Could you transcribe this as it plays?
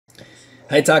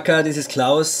Hi Taka, this is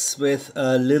Klaus with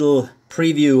a little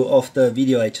preview of the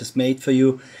video I just made for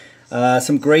you.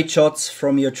 Some great shots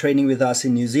from your training with us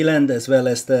in New Zealand, as well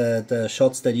as the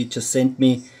shots that you just sent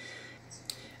me.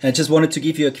 I just wanted to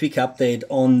give you a quick update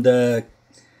on the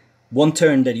one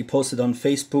turn that you posted on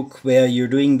Facebook, where you're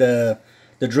doing the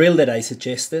drill that I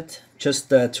suggested. Just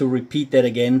to repeat that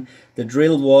again, the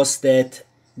drill was that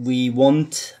we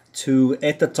want to,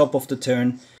 at the top of the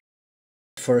turn,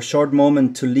 for a short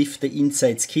moment to lift the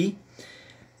inside ski,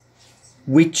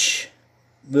 which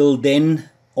will then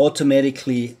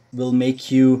automatically will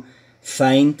make you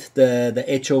find the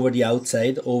edge over the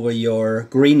outside over your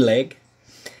green leg,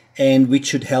 and which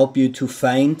should help you to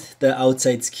find the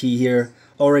outside ski here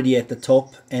already at the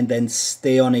top and then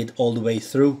stay on it all the way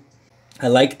through. I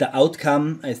like the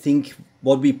outcome. I think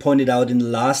what we pointed out in the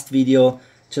last video,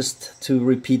 just to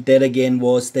repeat that again,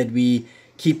 was that we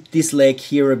keep this leg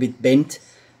here a bit bent,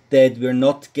 that we're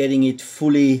not getting it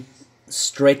fully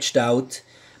stretched out,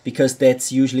 because that's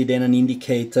usually then an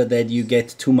indicator that you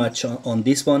get too much on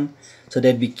this one. So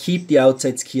that we keep the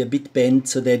outside ski a bit bent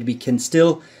so that we can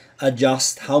still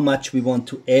adjust how much we want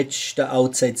to edge the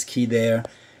outside ski there,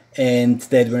 and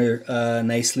that we're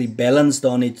nicely balanced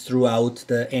on it throughout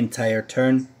the entire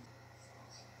turn.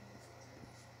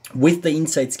 With the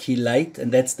inside ski light,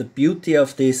 and that's the beauty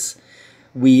of this,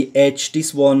 we edge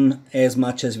this one as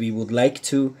much as we would like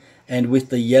to, and with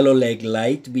the yellow leg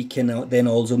light we can then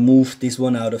also move this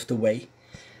one out of the way.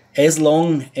 As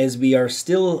long as we are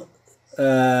still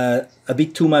a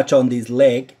bit too much on this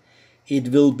leg, it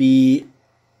will be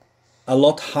a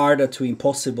lot harder to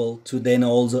impossible to then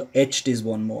also edge this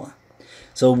one more.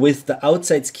 So with the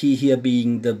outside ski here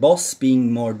being the boss,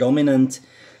 being more dominant,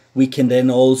 we can then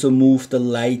also move the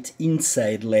light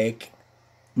inside leg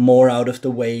more out of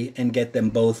the way and get them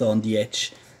both on the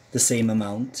edge the same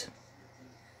amount.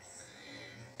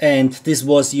 And this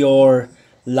was your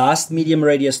last medium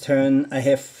radius turn I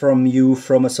have from you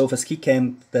from a Sofa Ski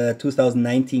Camp, the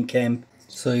 2019 camp.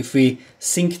 So if we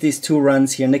sync these two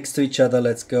runs here next to each other,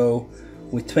 let's go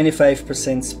with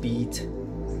 25% speed,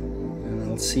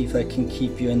 and I'll see if I can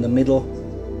keep you in the middle.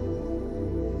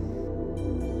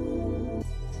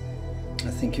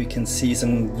 I think we can see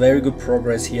some very good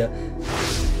progress here.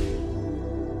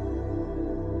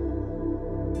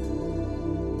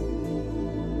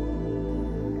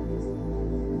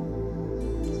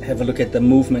 Have a look at the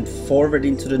movement forward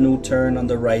into the new turn on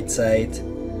the right side.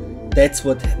 That's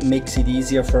what makes it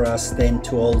easier for us then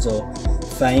to also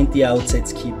find the outside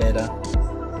ski better.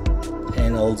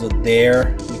 And also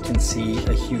there we can see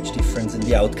a huge difference in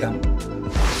the outcome.